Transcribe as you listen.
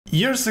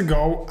Years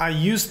ago, I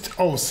used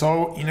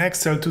also in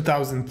Excel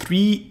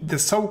 2003 the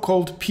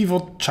so-called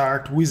pivot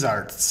chart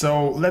wizard.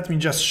 So let me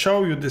just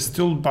show you this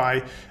tool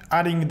by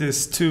adding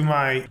this to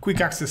my quick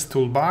access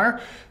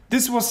toolbar.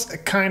 This was a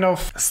kind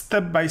of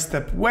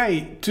step-by-step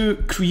way to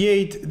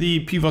create the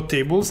pivot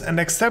tables, and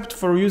except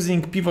for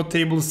using pivot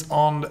tables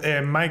on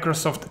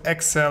Microsoft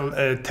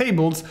Excel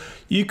tables,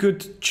 you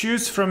could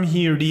choose from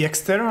here the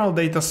external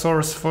data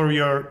source for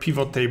your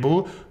pivot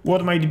table.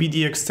 What might be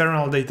the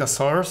external data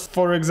source?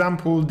 For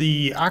example,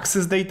 the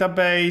Access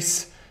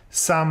database,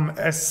 some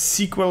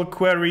SQL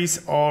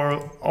queries or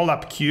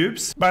OLAP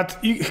cubes, but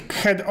you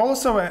had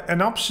also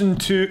an option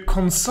to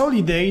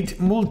consolidate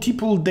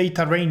multiple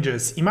data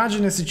ranges.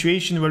 Imagine a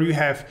situation where you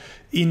have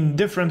in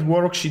different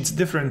worksheets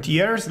different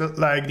years,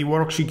 like the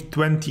worksheet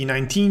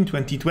 2019,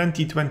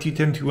 2020,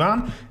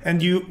 2021,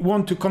 and you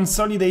want to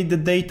consolidate the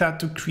data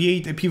to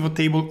create a pivot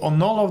table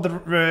on all of the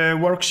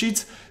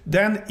worksheets,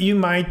 then you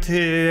might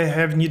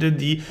have needed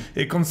the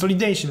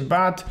consolidation.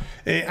 But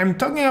I'm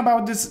talking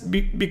about this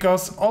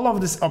because all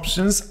of these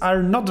options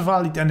are not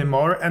valid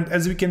anymore, and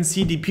as we can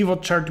see, the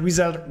pivot chart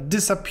wizard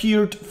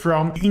disappeared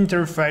from the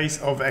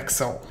interface of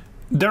Excel.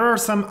 There are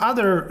some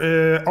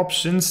other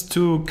options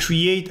to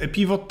create a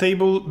pivot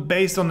table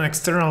based on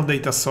external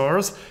data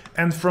source,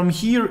 and from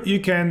here you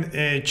can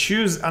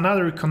choose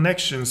another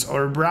connections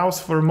or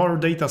browse for more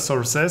data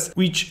sources,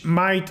 which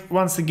might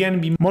once again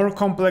be more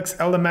complex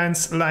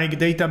elements like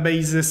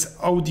databases,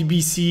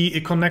 ODBC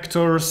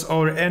connectors,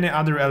 or any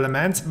other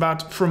elements.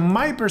 But from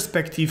my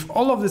perspective,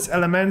 all of these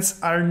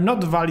elements are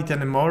not valid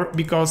anymore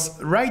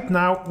because right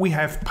now we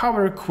have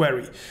Power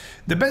Query.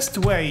 The best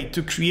way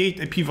to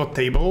create a pivot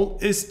table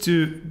is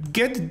to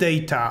get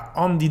data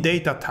on the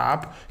Data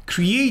tab,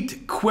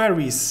 create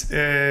queries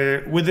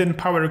within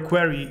Power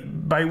Query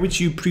by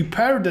which you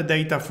prepare the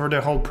data for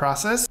the whole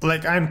process.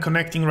 Like I'm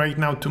connecting right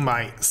now to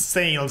my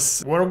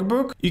sales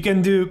workbook. You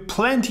can do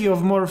plenty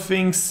of more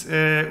things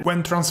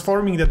when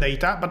transforming the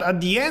data, but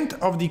at the end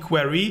of the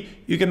query,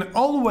 you can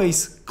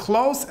always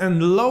close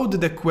and load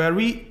the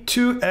query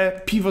to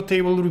a pivot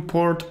table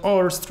report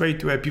or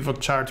straight to a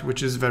pivot chart,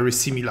 which is very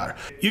similar.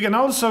 You can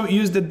also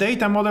use the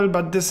data model,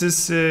 but this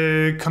is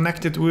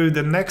connected with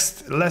the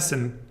next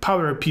lesson,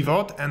 Power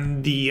Pivot,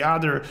 and the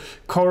other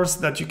course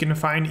that you can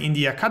find in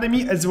the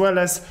Academy, as well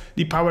as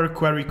the Power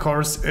Query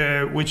course,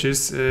 which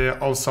is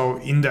also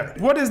in there.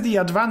 What is the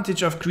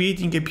advantage of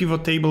creating a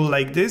pivot table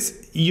like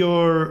this?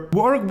 Your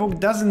workbook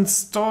doesn't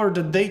store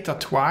the data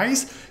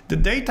twice. The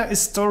data is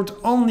stored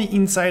only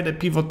inside a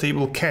pivot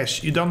table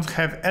cache. You don't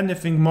have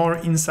anything more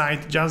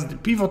inside, just the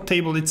pivot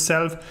table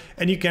itself,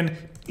 and you can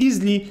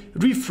easily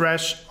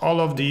refresh all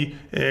of the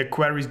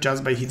queries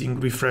just by hitting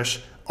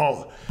refresh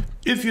all.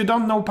 If you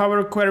don't know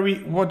Power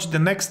Query, watch the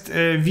next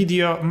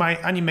video, my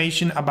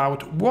animation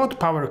about what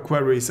Power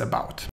Query is about.